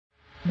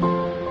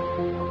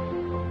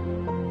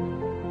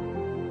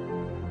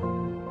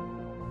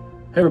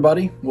Hey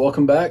everybody,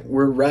 welcome back.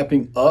 We're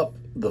wrapping up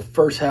the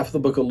first half of the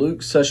book of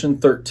Luke, session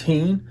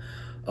 13.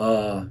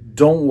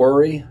 Don't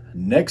worry,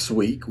 next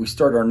week we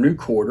start our new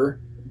quarter,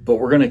 but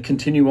we're going to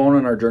continue on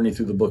in our journey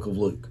through the book of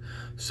Luke.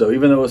 So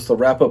even though it's the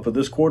wrap up of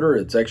this quarter,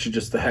 it's actually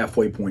just the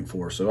halfway point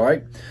for us, all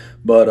right?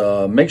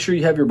 But make sure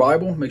you have your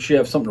Bible, make sure you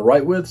have something to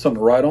write with, something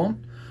to write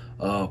on.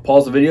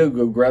 Pause the video,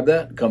 go grab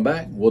that, come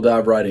back, we'll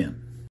dive right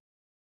in.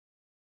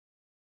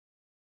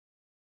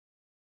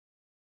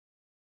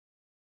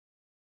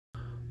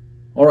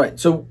 All right,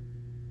 so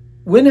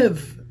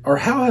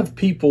how have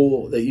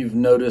people that you've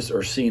noticed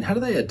or seen, how do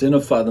they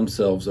identify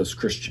themselves as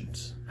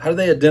Christians? How do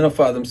they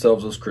identify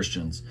themselves as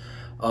Christians?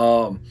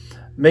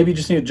 Maybe you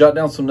just need to jot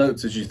down some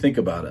notes as you think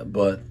about it,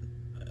 but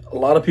a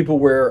lot of people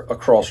wear a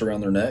cross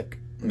around their neck,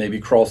 maybe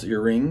cross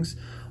earrings.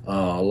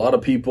 A lot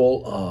of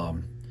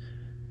people,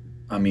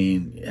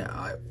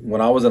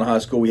 when I was in high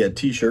school, we had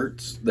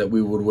t-shirts that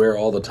we would wear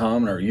all the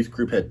time, and our youth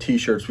group had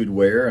t-shirts we'd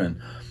wear, and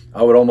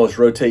I would almost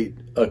rotate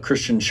a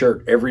Christian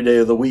shirt every day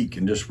of the week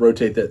and just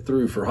rotate that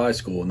through for high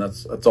school, and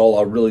that's all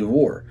I really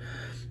wore.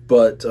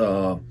 But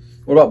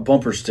what about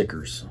bumper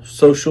stickers,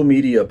 social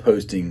media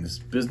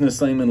postings,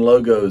 business name and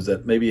logos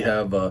that maybe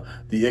have the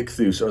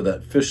ichthus or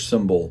that fish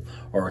symbol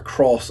or a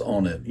cross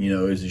on it, you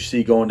know, as you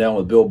see going down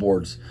with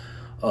billboards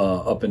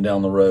up and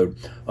down the road.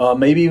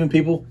 Maybe even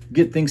people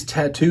get things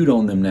tattooed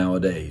on them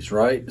nowadays,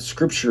 right?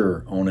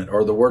 Scripture on it,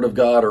 or the Word of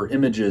God, or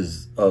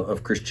images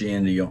of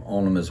Christianity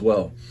on them as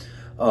well.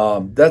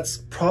 That's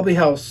probably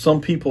how some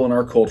people in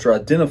our culture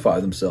identify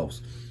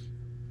themselves.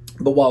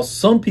 But while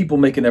some people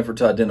make an effort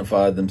to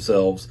identify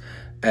themselves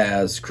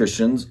as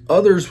Christians,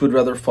 others would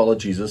rather follow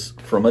Jesus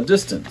from a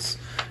distance.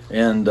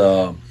 And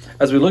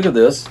as we look at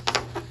this,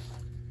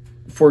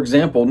 for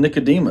example,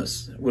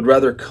 Nicodemus would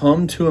rather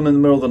come to him in the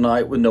middle of the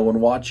night with no one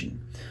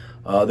watching.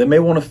 They may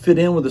want to fit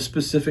in with a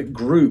specific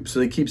group, so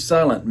they keep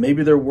silent.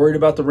 Maybe they're worried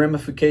about the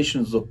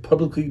ramifications of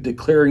publicly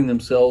declaring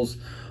themselves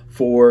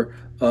for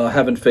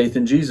having faith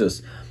in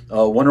Jesus.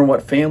 Wondering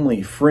what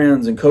family,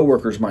 friends, and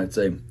coworkers might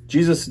say.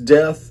 Jesus'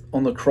 death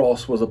on the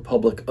cross was a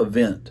public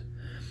event,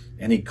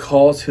 and he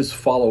caused his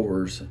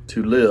followers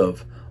to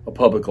live a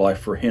public life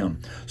for him.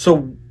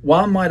 So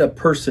why might a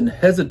person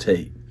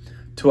hesitate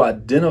to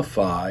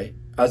identify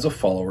as a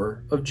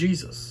follower of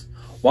Jesus?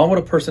 Why would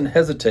a person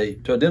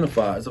hesitate to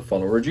identify as a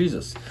follower of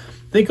Jesus?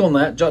 Think on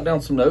that, jot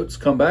down some notes,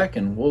 come back,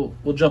 and we'll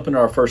jump into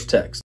our first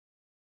text.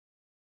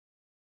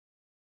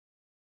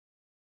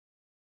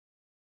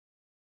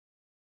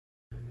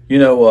 You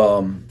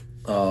know,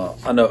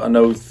 I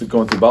know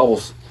going through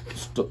Bible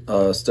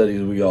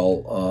studies, we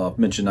all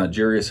mentioned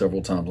Nigeria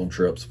several times on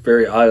trips.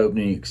 Very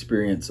eye-opening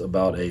experience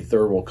about a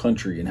third world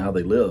country and how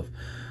they live.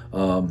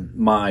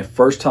 My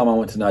first time I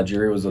went to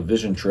Nigeria was a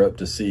vision trip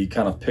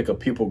to pick a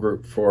people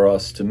group for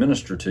us to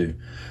minister to.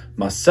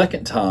 My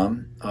second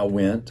time I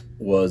went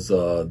was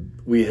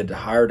we had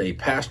hired a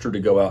pastor to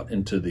go out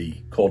into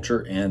the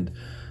culture, and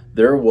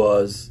there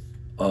was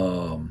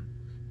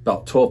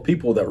about 12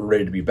 people that were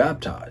ready to be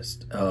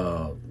baptized.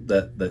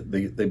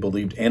 They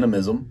believed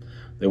animism.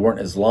 They weren't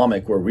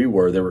Islamic where we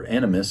were. They were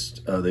animists.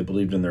 They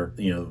believed in their,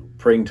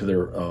 praying to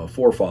their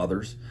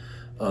forefathers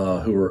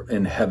who were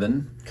in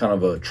heaven, kind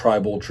of a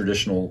tribal,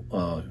 traditional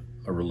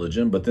a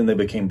religion. But then they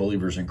became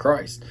believers in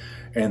Christ,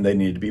 and they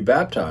needed to be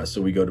baptized.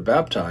 So we go to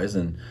baptize,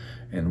 and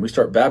we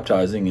start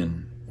baptizing.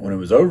 And when it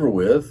was over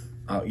with,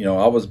 I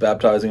was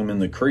baptizing them in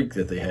the creek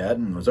that they had,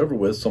 and it was over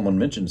with.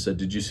 Someone said,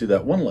 "Did you see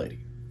that one lady?"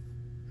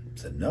 I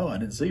said, "No, I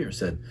didn't see her."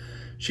 Said,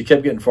 "She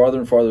kept getting farther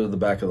and farther to the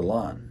back of the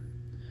line.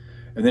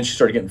 And then she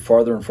started getting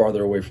farther and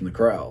farther away from the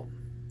crowd.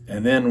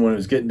 And then when it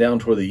was getting down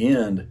toward the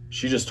end,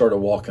 she just started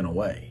walking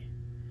away."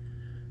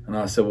 And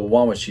I said, "Well,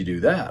 why would she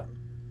do that?"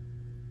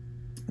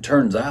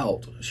 Turns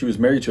out she was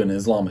married to an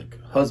Islamic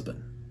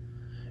husband.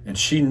 And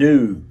she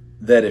knew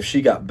that if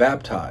she got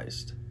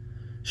baptized,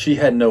 she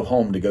had no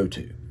home to go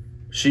to.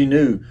 She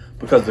knew,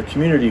 because the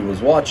community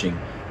was watching,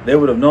 they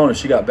would have known if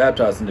she got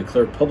baptized and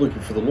declared publicly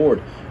for the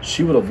Lord,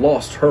 she would have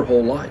lost her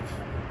whole life.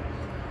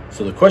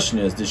 So the question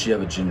is, did she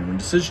have a genuine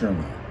decision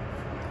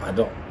or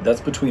not?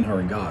 That's between her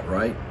and God,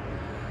 right?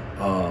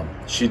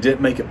 She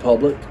didn't make it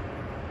public.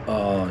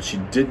 She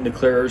didn't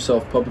declare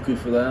herself publicly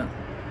for that.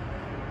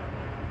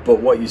 But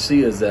what you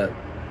see is that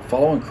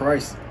following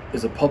Christ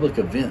is a public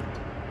event,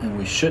 and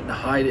we shouldn't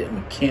hide it, and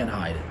we can't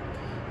hide it.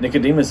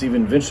 Nicodemus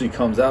even eventually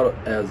comes out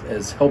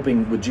as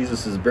helping with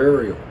Jesus'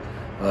 burial.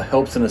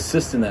 Helps and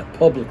assists in that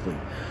publicly.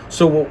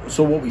 So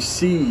what we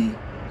see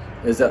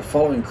is that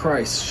following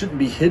Christ shouldn't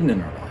be hidden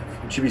in our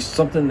life. It should be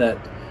something that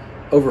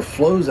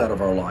overflows out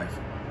of our life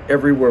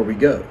everywhere we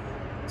go.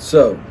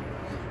 So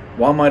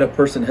why might a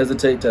person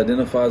hesitate to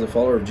identify as a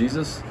follower of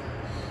Jesus?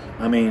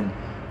 I mean,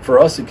 for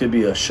us it could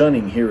be a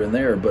shunning here and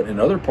there, but in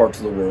other parts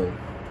of the world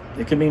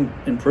it could mean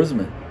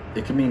imprisonment.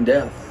 It could mean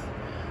death.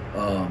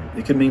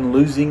 It could mean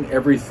losing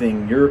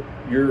everything, your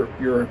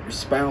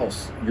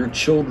spouse, your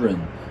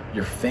children,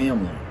 your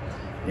family.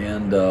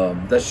 And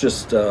that's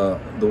just the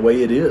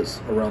way it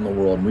is around the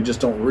world. And we just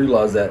don't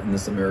realize that in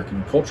this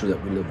American culture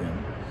that we live in.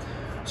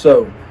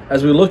 So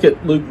as we look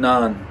at Luke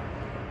 9,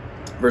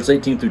 verse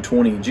 18 through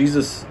 20,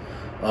 Jesus,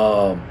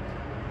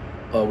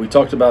 we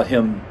talked about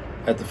him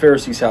at the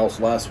Pharisee's house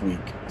last week.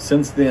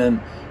 Since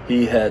then,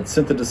 he had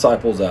sent the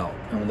disciples out.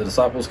 And when the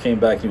disciples came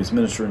back, he was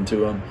ministering to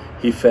them.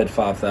 He fed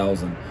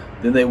 5,000.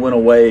 Then they went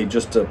away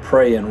just to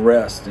pray and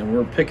rest. And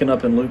we're picking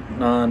up in Luke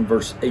 9,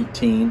 verse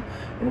 18.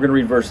 And we're going to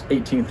read verse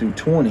 18 through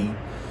 20.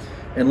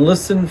 And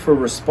listen for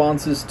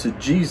responses to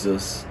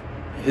Jesus,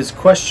 his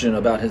question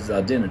about his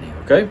identity,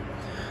 okay?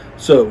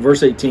 So,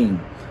 verse 18.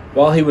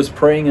 While he was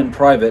praying in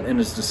private and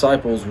his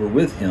disciples were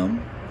with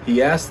him,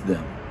 he asked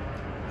them,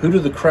 "Who do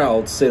the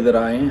crowds say that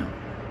I am?"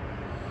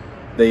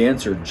 They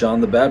answered,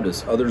 "John the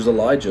Baptist, others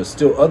Elijah,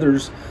 still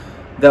others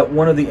that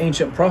one of the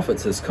ancient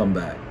prophets has come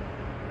back."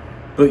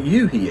 "But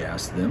you," he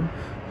asked them,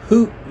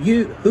 who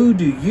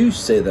do you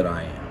say that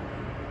I am?"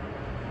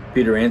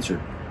 Peter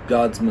answered,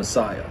 "God's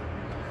Messiah."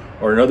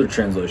 Or in other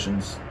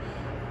translations,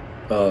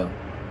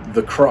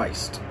 the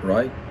Christ,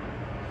 right?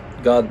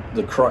 God,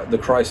 the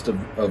Christ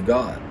of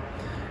God.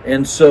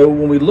 And so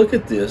when we look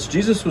at this,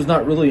 Jesus was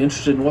not really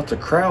interested in what the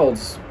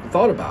crowds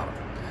thought about him.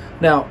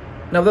 Now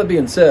that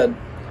being said,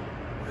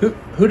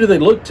 who do they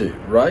look to,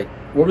 right?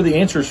 What were the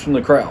answers from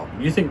the crowd?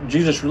 Do you think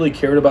Jesus really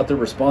cared about their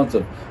response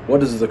of what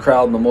does the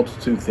crowd and the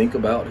multitude think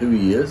about who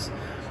he is?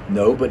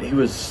 No, but he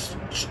was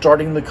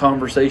starting the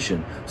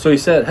conversation. So he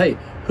said, "Hey,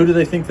 who do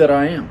they think that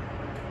I am?"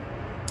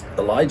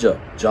 Elijah,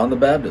 John the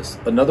Baptist,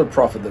 another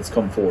prophet that's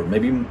come forward.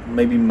 Maybe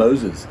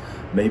Moses,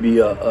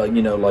 maybe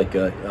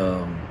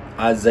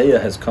Isaiah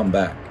has come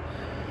back.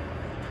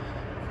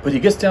 But he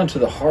gets down to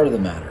the heart of the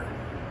matter,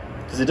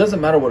 because it doesn't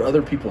matter what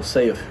other people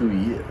say of who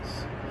he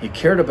is. He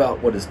cared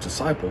about what his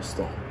disciples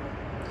thought.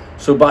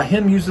 So by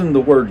him using the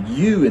word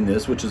 "you" in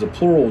this, which is a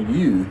plural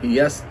 "you,"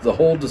 he asked the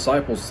whole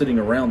disciples sitting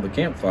around the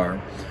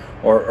campfire,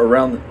 or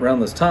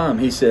around this time,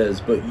 he says,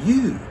 "But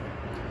you,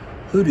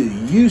 who do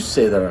you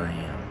say that I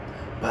am?"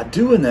 By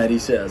doing that, he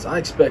says, I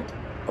expect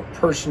a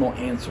personal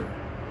answer.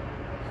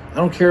 I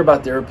don't care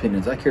about their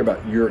opinions. I care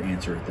about your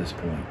answer at this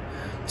point.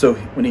 So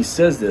when he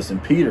says this,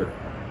 and Peter,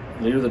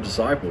 leader of the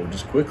disciple,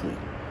 just quickly,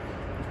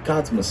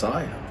 God's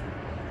Messiah.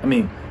 I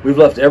mean, we've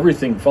left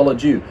everything,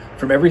 followed you.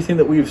 From everything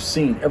that we've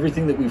seen,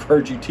 everything that we've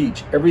heard you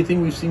teach,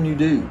 everything we've seen you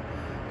do,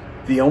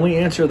 the only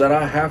answer that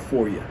I have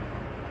for you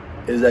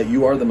is that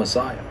you are the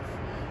Messiah.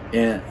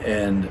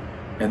 And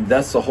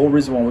that's the whole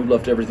reason why we've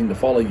left everything to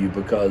follow you,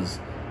 because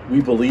we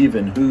believe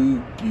in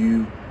who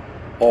you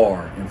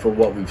are and for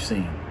what we've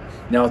seen.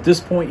 Now, at this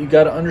point, you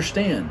got to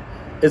understand,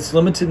 it's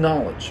limited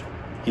knowledge.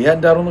 He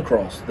hadn't died on the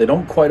cross. They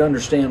don't quite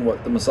understand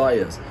what the Messiah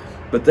is,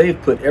 but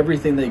they've put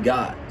everything they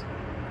got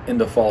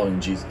into following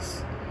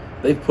Jesus.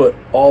 They've put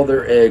all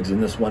their eggs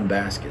in this one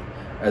basket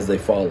as they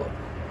follow.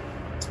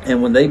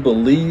 And when they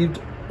believed,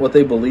 what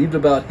they believed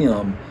about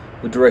him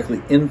would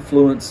directly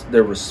influence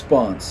their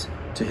response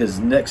to his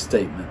next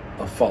statement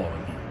of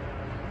following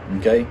him.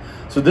 Okay?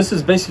 So this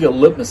is basically a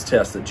litmus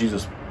test that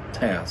Jesus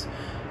has.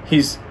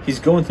 He's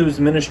going through his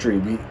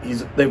ministry.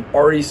 They've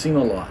already seen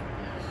a lot.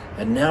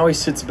 And now he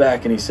sits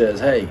back and he says,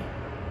 "Hey,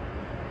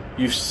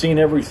 you've seen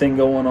everything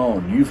going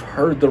on. You've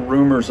heard the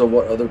rumors of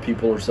what other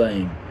people are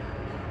saying.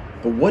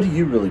 But what do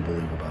you really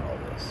believe about all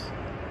this?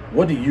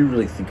 What do you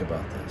really think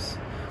about this?"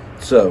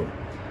 So,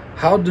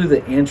 how do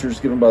the answers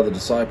given by the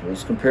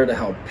disciples compare to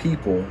how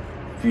people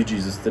view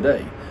Jesus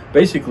today?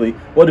 Basically,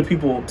 what do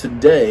people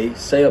today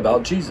say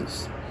about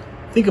Jesus?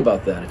 Think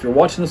about that. If you're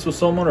watching this with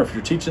someone, or if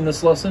you're teaching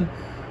this lesson,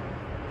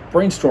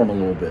 brainstorm a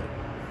little bit.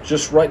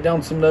 Just write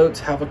down some notes,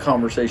 have a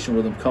conversation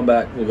with them, come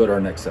back, we'll go to our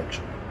next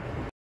section.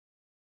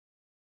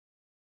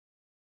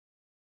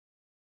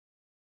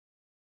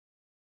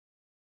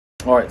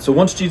 All right, so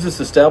once Jesus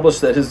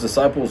established that his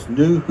disciples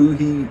knew who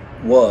he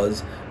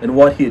was and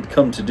what he had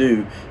come to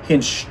do, he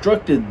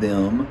instructed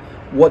them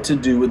what to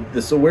do with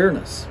this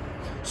awareness.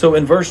 So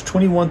in verse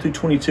 21 through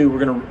 22,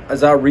 we're going to,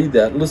 as I read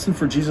that, listen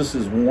for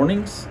Jesus'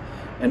 warnings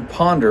and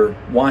ponder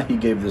why he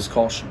gave this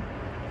caution.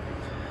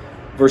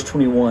 Verse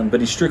 21, "But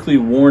he strictly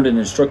warned and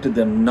instructed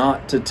them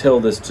not to tell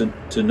this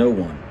to no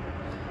one.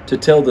 To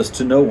tell this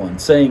to no one,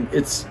 saying,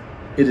 it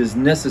is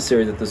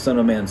necessary that the Son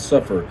of Man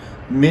suffer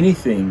many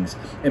things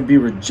and be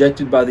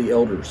rejected by the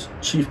elders,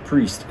 chief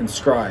priests, and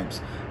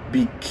scribes,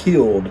 be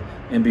killed,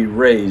 and be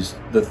raised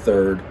the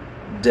third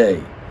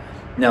day."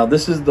 Now,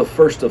 this is the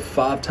first of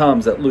 5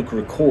 times that Luke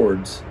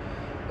records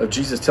of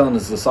Jesus telling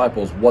his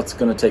disciples what's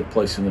going to take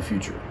place in the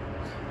future.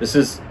 This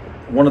is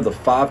one of the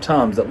 5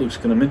 times that Luke's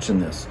going to mention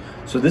this.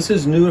 So this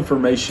is new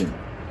information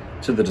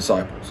to the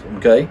disciples,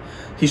 okay?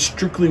 He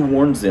strictly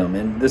warns them,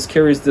 and this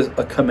carries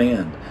a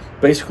command.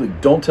 Basically,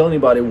 don't tell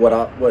anybody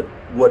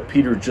what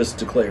Peter just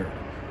declared.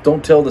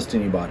 Don't tell this to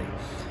anybody.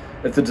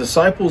 If the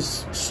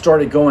disciples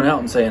started going out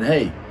and saying,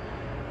 "Hey,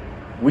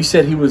 we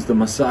said he was the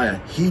Messiah,"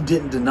 he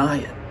didn't deny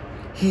it.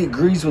 He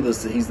agrees with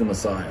us that he's the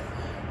Messiah.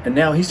 And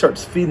now he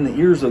starts feeding the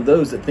ears of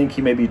those that think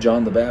he may be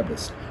John the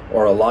Baptist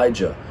or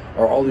Elijah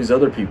or all these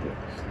other people.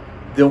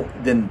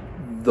 Then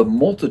the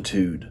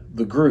multitude,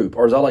 the group,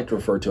 or as I like to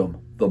refer to them,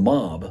 the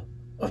mob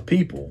of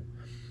people,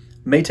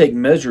 may take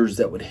measures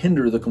that would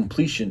hinder the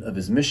completion of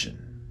his mission.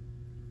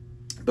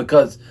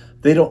 because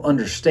they don't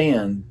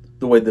understand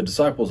the way the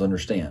disciples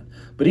understand.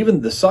 But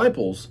even the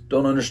disciples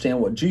don't understand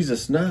what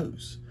Jesus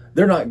knows.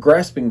 They're not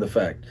grasping the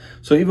fact.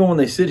 So even when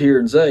they sit here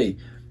and say,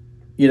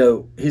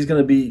 he's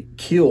going to be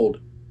killed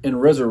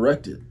and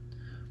resurrected,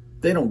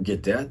 they don't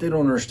get that. They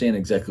don't understand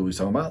exactly what he's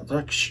talking about.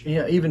 Like,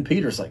 even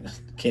Peter's like,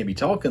 can't be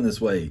talking this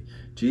way.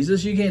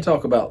 Jesus, you can't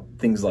talk about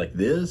things like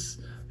this.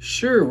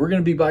 Sure, we're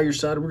going to be by your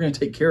side. We're going to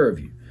take care of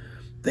you.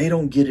 They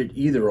don't get it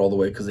either all the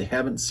way because they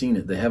haven't seen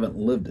it. They haven't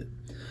lived it.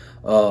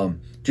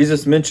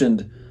 Jesus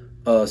mentioned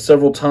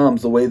several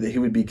times the way that he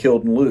would be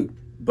killed in Luke,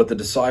 but the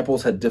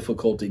disciples had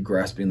difficulty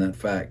grasping that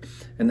fact.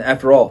 And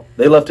after all,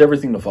 they left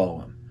everything to follow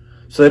him.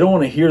 So they don't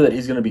want to hear that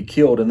he's going to be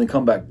killed and then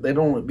come back. They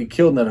don't want to be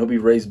killed and then he'll be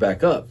raised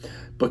back up,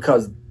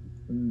 because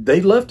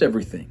they left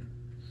everything.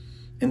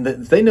 And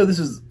they know this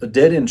is a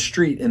dead-end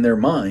street in their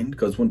mind,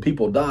 because when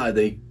people die,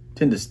 they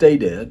tend to stay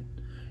dead,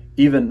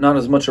 even not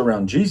as much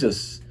around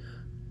Jesus.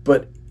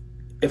 But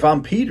if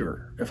I'm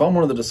Peter, if I'm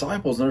one of the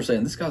disciples and they're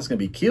saying this guy's going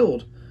to be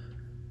killed,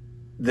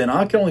 then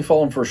I can only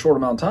follow him for a short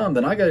amount of time.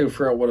 Then I got to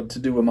figure out what to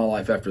do with my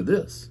life after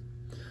this,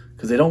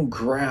 because they haven't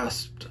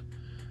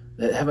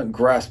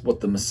grasped what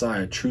the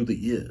Messiah truly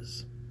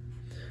is.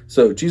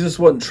 So Jesus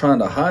wasn't trying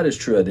to hide his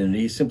true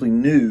identity. He simply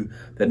knew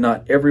that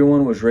not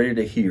everyone was ready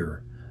to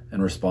hear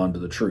and respond to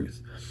the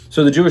truth.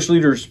 So the Jewish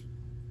leaders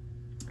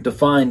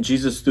defined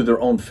Jesus through their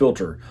own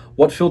filter.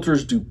 What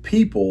filters do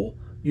people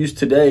use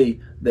today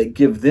that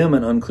give them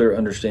an unclear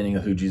understanding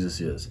of who Jesus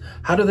is?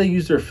 How do they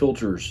use their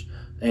filters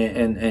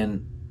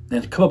and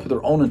come up with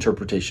their own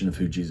interpretation of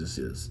who Jesus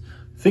is?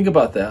 Think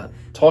about that.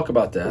 Talk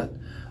about that.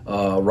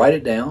 Write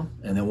it down,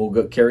 and then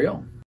we'll carry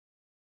on.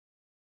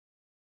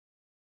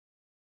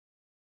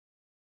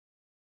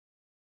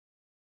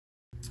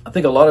 I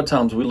think a lot of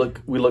times we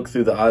look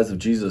through the eyes of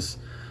Jesus,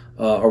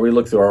 or we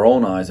look through our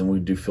own eyes and we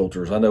do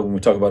filters. I know when we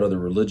talk about other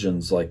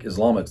religions like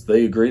Islamics,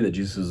 they agree that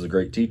Jesus is a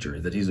great teacher,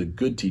 that he's a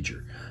good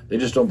teacher. They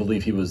just don't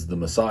believe he was the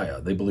Messiah.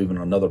 They believe in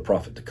another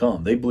prophet to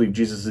come. They believe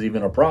Jesus is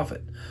even a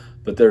prophet,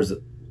 but there's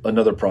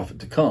another prophet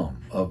to come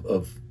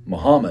of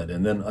Muhammad.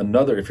 And then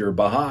another, if you're a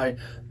Baha'i,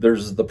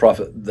 there's the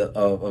prophet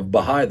of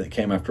Baha'i that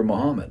came after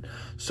Muhammad.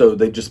 So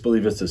they just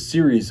believe it's a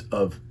series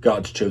of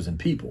God's chosen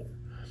people.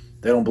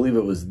 They don't believe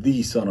it was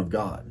the Son of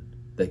God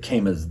that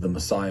came as the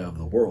Messiah of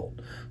the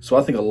world. So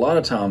I think a lot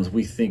of times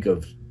we think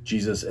of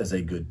Jesus as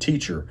a good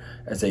teacher,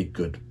 as a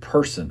good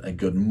person, a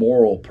good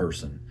moral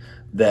person,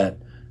 that,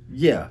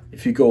 yeah,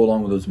 if you go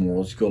along with those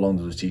morals, you go along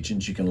with those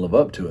teachings, you can live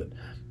up to it.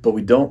 But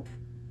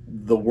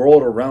the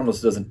world around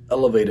us doesn't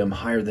elevate him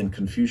higher than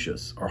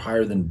Confucius or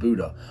higher than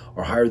Buddha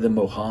or higher than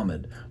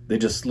Mohammed. They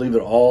just leave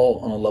it all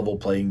on a level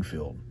playing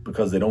field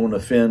because they don't want to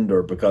offend,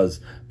 or because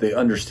they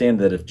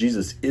understand that if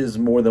Jesus is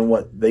more than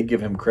what they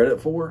give him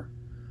credit for,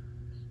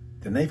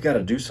 then they've got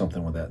to do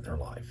something with that in their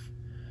life.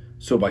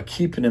 So by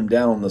keeping him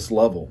down on this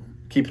level,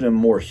 keeping him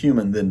more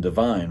human than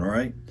divine,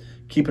 right?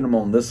 Keeping him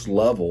on this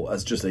level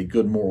as just a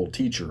good moral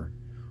teacher,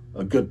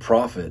 a good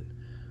prophet,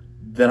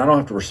 then I don't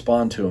have to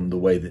respond to him the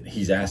way that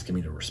he's asking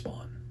me to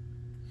respond.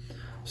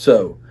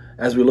 So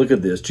as we look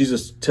at this,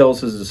 Jesus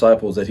tells his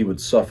disciples that he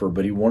would suffer,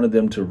 but he wanted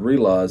them to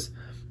realize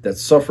that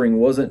suffering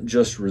wasn't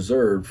just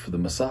reserved for the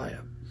Messiah.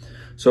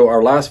 So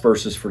our last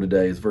verses for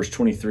today is verse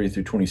 23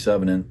 through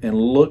 27, and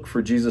look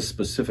for Jesus'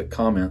 specific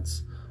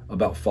comments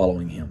about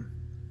following him.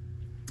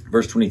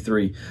 Verse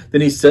 23,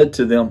 then he said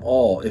to them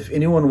all, if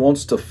anyone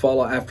wants to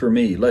follow after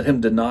me, let him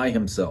deny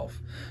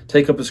himself,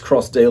 take up his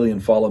cross daily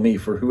and follow me.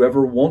 For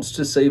whoever wants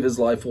to save his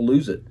life will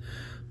lose it,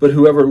 but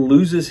whoever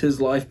loses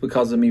his life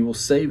because of me will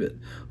save it.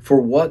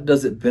 For what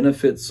does it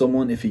benefit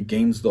someone if he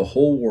gains the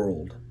whole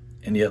world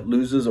and yet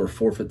loses or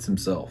forfeits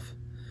himself?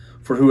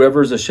 For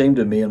whoever is ashamed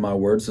of me and my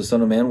words, the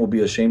Son of Man will be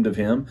ashamed of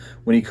him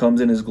when he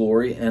comes in his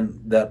glory, and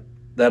that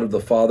of the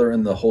Father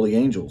and the holy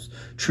angels.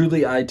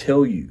 Truly I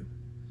tell you,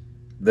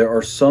 there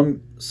are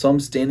some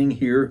standing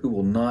here who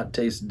will not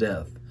taste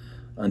death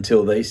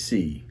until they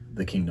see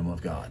the kingdom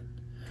of God.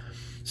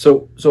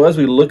 So as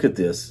we look at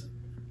this,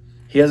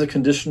 he has a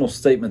conditional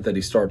statement that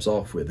he starts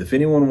off with. If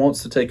anyone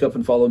wants to take up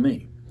and follow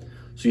me.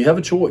 So you have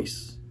a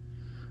choice.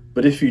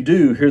 But if you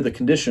do, here are the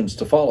conditions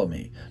to follow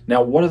me.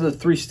 Now, what are the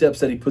 3 steps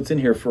that he puts in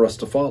here for us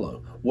to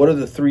follow? What are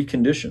the 3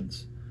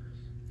 conditions?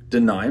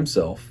 Deny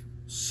himself,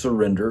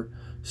 surrender,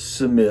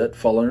 submit,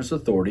 follow under his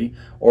authority,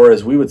 or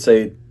as we would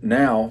say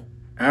now,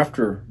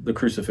 after the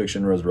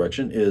crucifixion and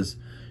resurrection, is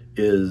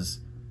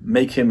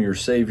make him your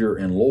Savior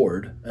and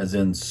Lord, as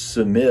in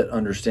submit,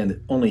 understand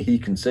that only he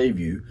can save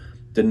you,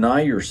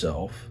 deny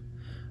yourself,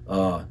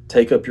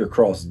 take up your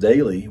cross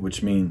daily,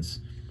 which means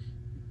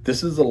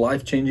this is a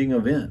life-changing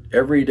event.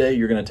 Every day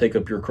you're going to take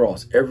up your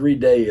cross. Every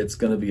day it's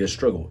going to be a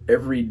struggle.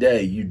 Every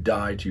day you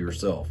die to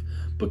yourself,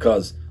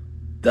 because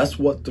that's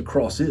what the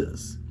cross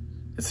is.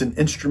 It's an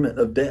instrument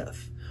of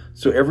death.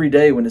 So every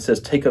day when it says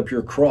take up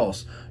your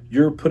cross,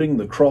 you're putting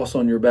the cross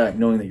on your back,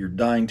 knowing that you're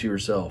dying to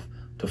yourself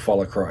to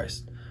follow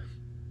Christ.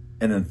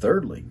 And then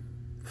thirdly,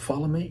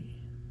 follow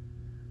me.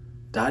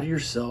 Die to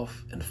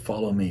yourself and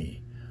follow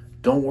me.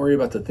 Don't worry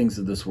about the things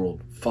of this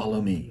world.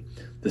 Follow me.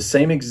 The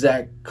same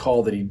exact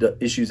call that he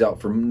issues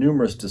out for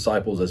numerous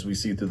disciples as we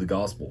see through the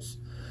Gospels.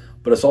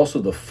 But it's also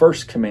the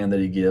first command that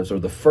he gives, or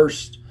the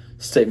first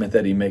statement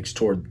that he makes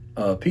toward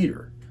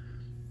Peter.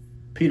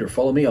 Peter,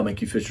 follow me, I'll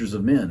make you fishers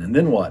of men. And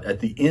then what? At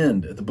the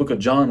end, at the book of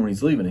John, when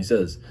he's leaving, he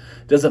says,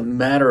 it doesn't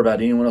matter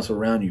about anyone else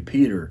around you.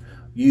 Peter,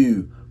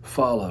 you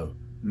follow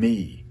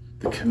me.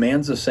 The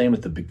command's the same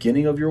at the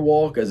beginning of your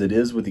walk as it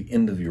is with the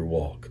end of your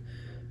walk.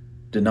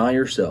 Deny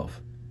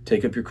yourself.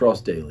 Take up your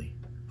cross daily.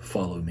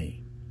 Follow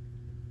me.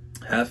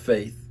 Have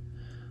faith.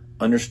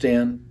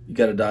 Understand you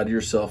got to die to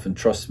yourself and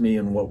trust me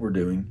in what we're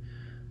doing.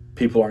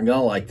 People aren't going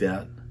to like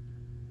that,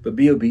 but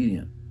be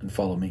obedient and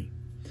follow me.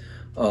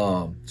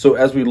 So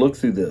as we look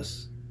through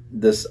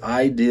this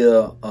idea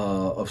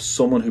of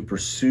someone who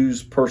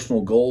pursues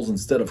personal goals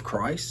instead of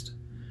Christ,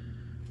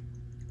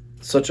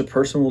 such a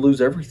person will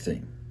lose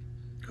everything.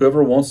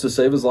 Whoever wants to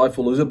save his life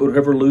will lose it, but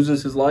whoever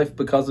loses his life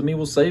because of me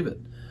will save it.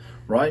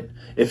 Right?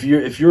 If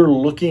you're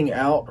looking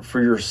out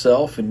for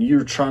yourself and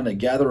you're trying to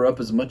gather up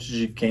as much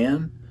as you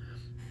can,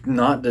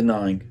 not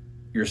denying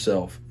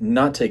yourself,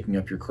 not taking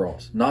up your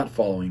cross, not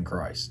following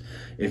Christ.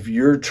 If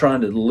you're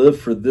trying to live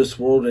for this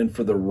world and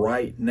for the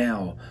right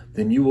now,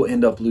 then you will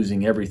end up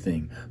losing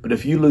everything. But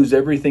if you lose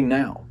everything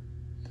now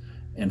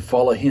and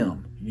follow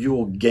him, you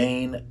will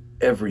gain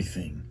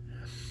everything.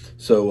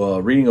 So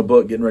reading a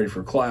book, getting ready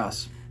for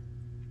class,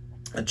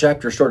 a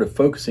chapter started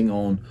focusing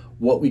on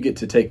what we get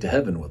to take to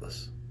heaven with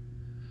us.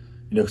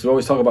 You know, because we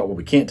always talk about what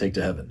we can't take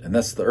to heaven, and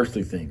that's the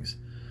earthly things.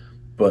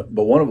 But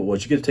one of it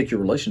was you get to take your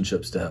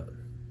relationships to heaven.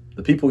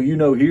 The people you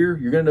know here,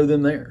 you're going to know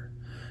them there.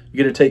 You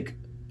get to take,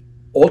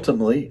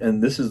 ultimately,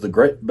 and this is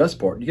the best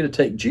part, you get to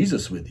take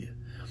Jesus with you.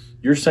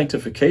 Your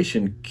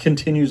sanctification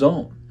continues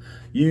on.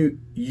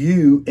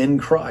 You in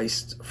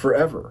Christ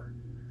forever.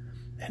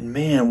 And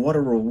man, what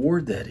a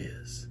reward that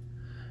is.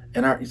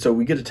 And so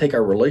we get to take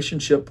our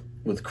relationship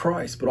with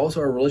Christ, but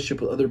also our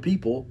relationship with other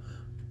people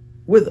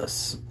with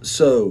us.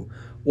 So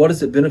what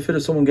does it benefit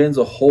if someone gains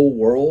a whole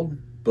world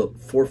but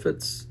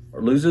forfeits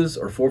or loses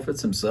or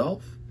forfeits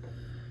himself?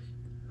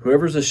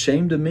 Whoever's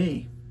ashamed of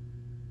me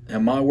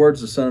and my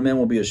words, the Son of Man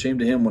will be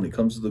ashamed of him when it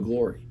comes to the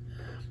glory.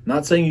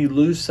 Not saying you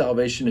lose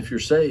salvation if you're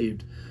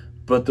saved,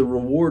 but the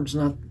reward's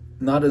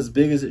not as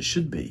big as it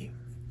should be.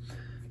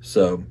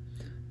 So,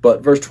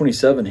 but verse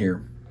 27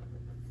 here,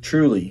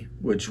 truly,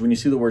 which when you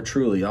see the word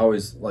truly, I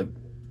always like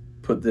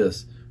put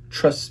this,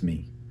 trust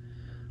me.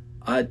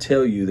 I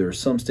tell you, there are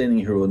some standing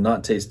here who will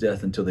not taste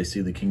death until they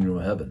see the kingdom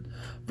of heaven.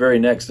 Very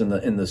next in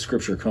the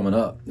scripture coming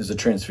up is the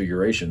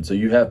transfiguration. So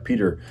you have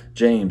Peter,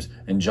 James,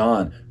 and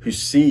John who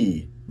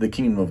see the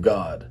kingdom of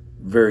God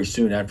very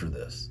soon after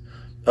this.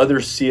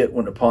 Others see it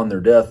when upon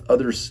their death.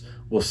 Others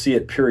will see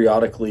it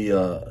periodically.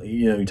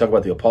 You talk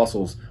about the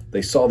apostles.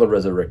 They saw the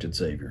resurrected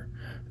Savior.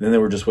 Then they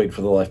were just waiting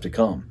for the life to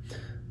come.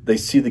 They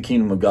see the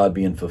kingdom of God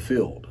being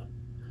fulfilled.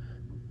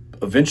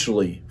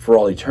 Eventually, for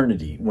all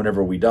eternity,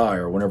 whenever we die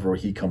or whenever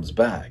he comes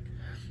back.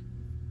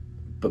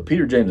 But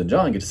Peter, James, and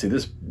John get to see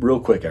this real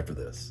quick after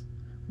this.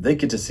 They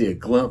get to see a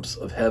glimpse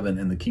of heaven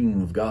and the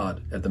kingdom of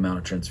God at the Mount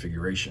of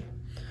Transfiguration.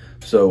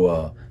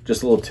 So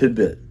just a little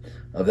tidbit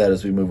of that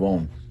as we move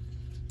on.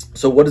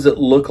 So what does it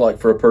look like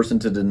for a person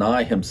to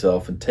deny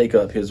himself and take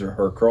up his or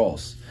her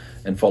cross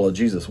and follow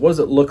Jesus? What does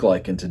it look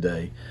like in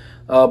today?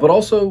 But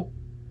also,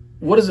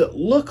 what does it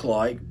look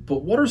like?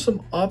 But what are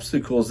some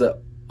obstacles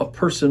that a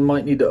person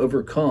might need to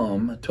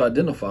overcome to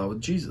identify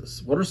with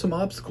Jesus? What are some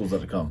obstacles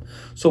that come?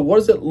 So what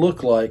does it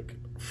look like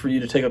for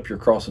you to take up your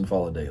cross and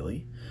follow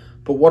daily?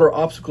 But what are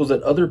obstacles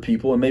that other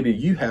people, and maybe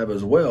you have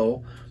as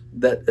well,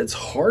 that it's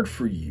hard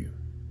for you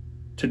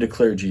to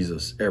declare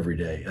Jesus every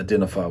day,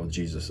 identify with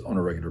Jesus on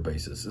a regular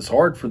basis? It's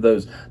hard for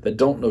those that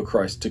don't know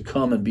Christ to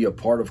come and be a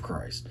part of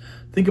Christ.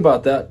 Think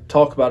about that,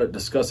 talk about it,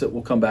 discuss it.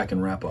 We'll come back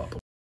and wrap up.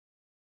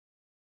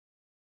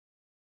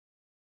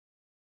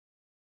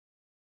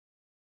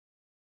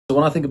 So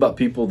when I think about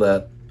people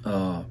that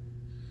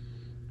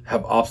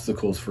have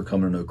obstacles for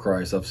coming to know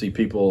Christ, I've seen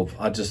people,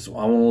 I want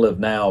to live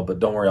now, but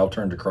don't worry, I'll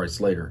turn to Christ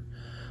later.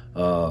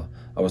 I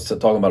was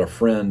talking about a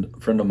friend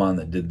of mine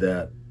that did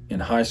that. In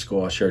high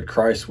school, I shared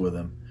Christ with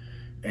him,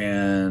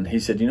 and he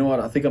said, you know what,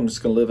 I think I'm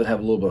just going to live and have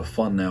a little bit of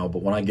fun now,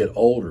 but when I get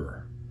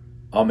older,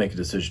 I'll make a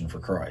decision for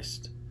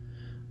Christ.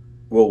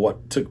 Well,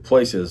 what took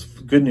place is,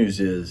 good news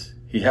is,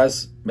 he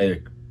has made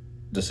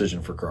a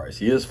decision for Christ.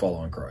 He is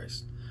following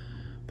Christ.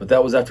 But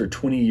that was after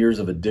 20 years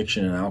of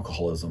addiction and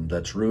alcoholism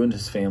that's ruined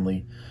his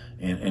family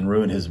and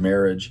ruined his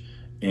marriage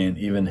and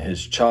even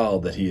his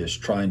child that he is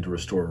trying to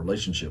restore a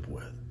relationship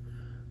with.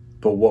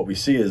 But what we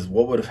see is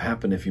what would have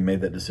happened if he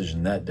made that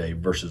decision that day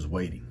versus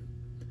waiting.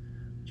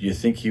 Do you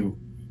think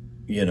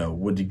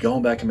would he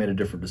gone back and made a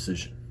different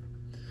decision?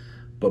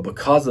 But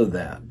because of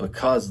that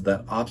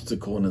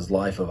obstacle in his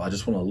life of, I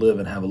just want to live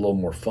and have a little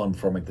more fun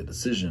before I make the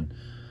decision,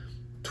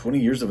 20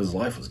 years of his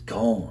life was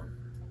gone,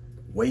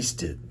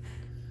 wasted,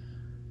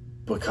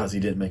 because he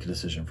didn't make a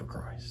decision for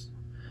Christ.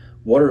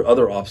 What are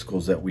other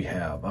obstacles that we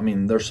have? I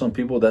mean, there's some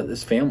people that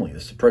it's family.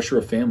 It's the pressure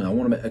of family. I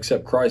want to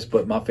accept Christ,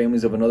 but my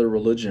family's of another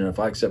religion. And if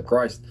I accept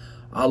Christ,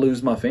 I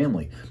lose my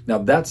family. Now,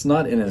 that's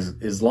not in an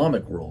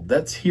Islamic world.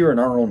 That's here in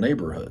our own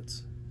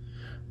neighborhoods.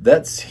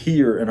 That's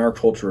here in our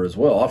culture as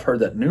well. I've heard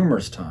that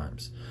numerous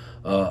times.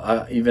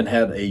 I even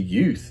had a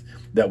youth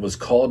that was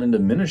called into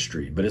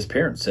ministry, but his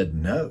parents said,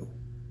 no,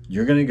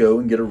 you're going to go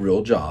and get a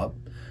real job,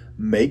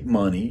 make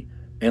money,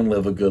 and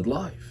live a good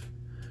life.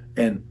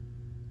 And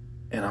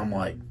I'm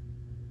like,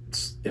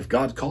 if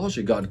God calls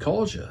you, God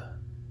calls you.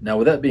 Now,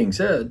 with that being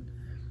said,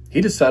 he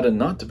decided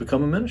not to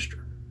become a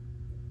minister.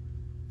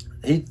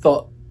 He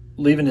thought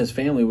leaving his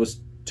family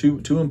was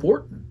too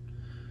important.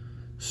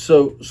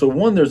 So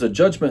one, there's a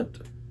judgment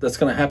that's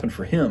going to happen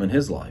for him in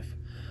his life,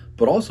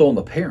 but also on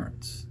the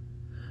parents.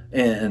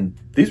 And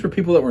these were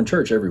people that were in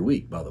church every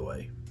week, by the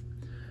way.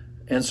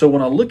 And so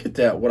when I look at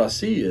that, what I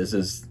see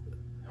is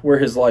where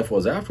his life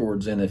was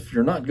afterwards. And if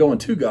you're not going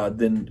to God,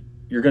 then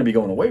you're going to be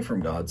going away from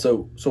God.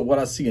 So what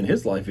I see in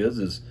his life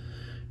is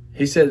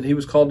he said he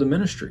was called to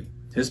ministry.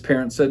 His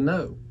parents said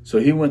no. So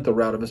he went the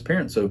route of his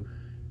parents. So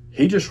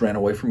he just ran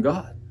away from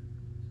God.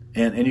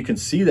 And you can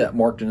see that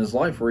marked in his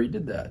life where he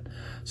did that.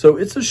 So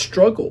it's a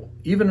struggle.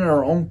 Even in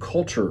our own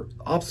culture,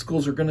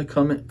 obstacles are going to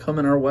come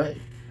in our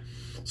way.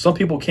 Some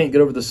people can't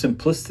get over the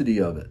simplicity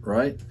of it,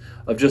 right?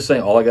 Of just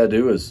saying, all I got to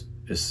do is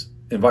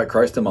invite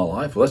Christ in my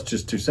life. Well, that's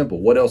just too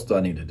simple. What else do I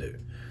need to do?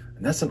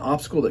 And that's an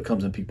obstacle that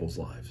comes in people's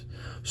lives.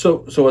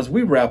 So as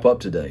we wrap up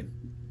today,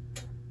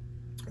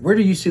 where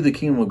do you see the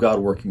kingdom of God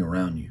working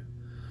around you?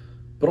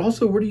 But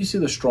also, where do you see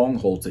the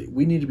strongholds that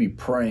we need to be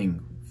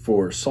praying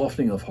for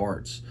softening of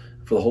hearts,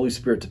 for the Holy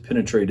Spirit to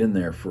penetrate in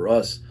there, for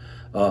us,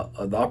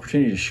 the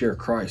opportunity to share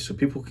Christ so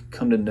people can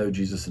come to know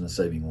Jesus in a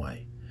saving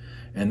way?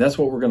 And that's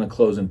what we're going to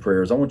close in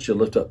prayers. I want you to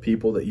lift up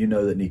people that you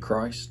know that need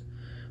Christ,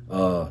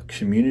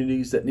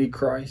 communities that need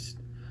Christ,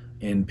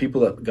 and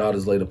people that God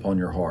has laid upon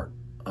your heart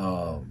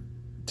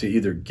to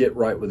either get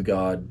right with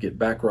God, get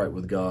back right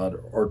with God,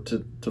 or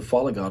to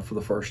follow God for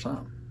the first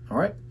time. All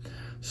right?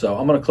 So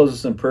I'm going to close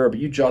this in prayer, but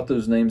you jot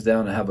those names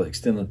down and have an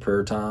extended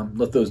prayer time.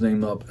 Lift those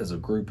names up as a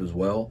group as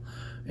well,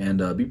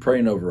 and be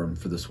praying over them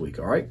for this week.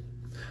 All right?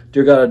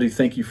 Dear God, I do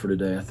thank you for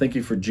today. I thank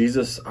you for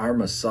Jesus, our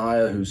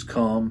Messiah, who's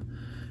come.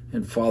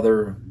 And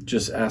Father,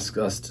 just ask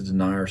us to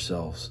deny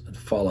ourselves and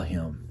follow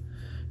him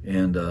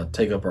and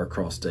take up our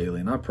cross daily.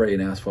 And I pray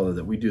and ask, Father,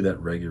 that we do that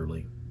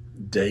regularly,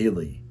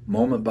 daily,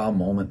 moment by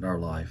moment in our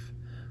life,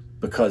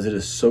 because it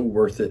is so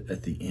worth it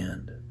at the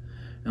end.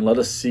 And let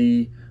us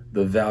see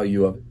the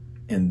value of it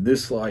in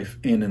this life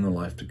and in the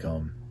life to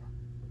come.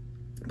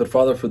 But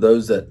Father, for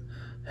those that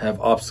have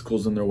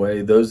obstacles in their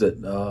way, those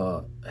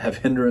that have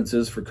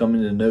hindrances for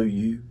coming to know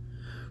you,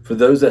 for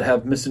those that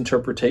have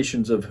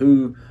misinterpretations of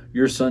who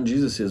your Son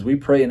Jesus is, we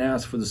pray and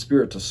ask for the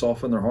Spirit to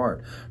soften their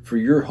heart, for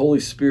your Holy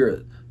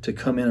Spirit to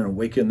come in and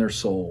awaken their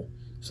soul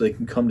so they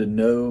can come to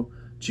know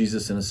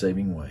Jesus in a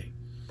saving way.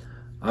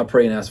 I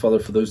pray and ask, Father,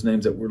 for those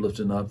names that we're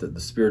lifting up, that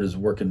the Spirit is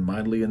working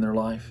mightily in their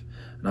life.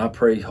 And I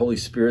pray, Holy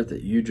Spirit,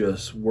 that you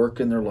just work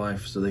in their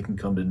life so they can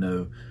come to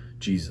know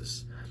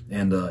Jesus.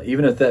 And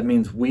even if that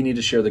means we need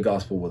to share the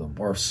gospel with them,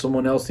 or if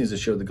someone else needs to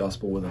share the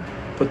gospel with them,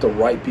 put the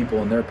right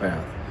people in their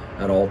path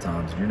at all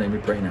times. In your name we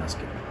pray and ask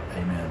it.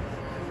 Amen.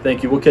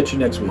 Thank you. We'll catch you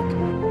next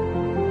week.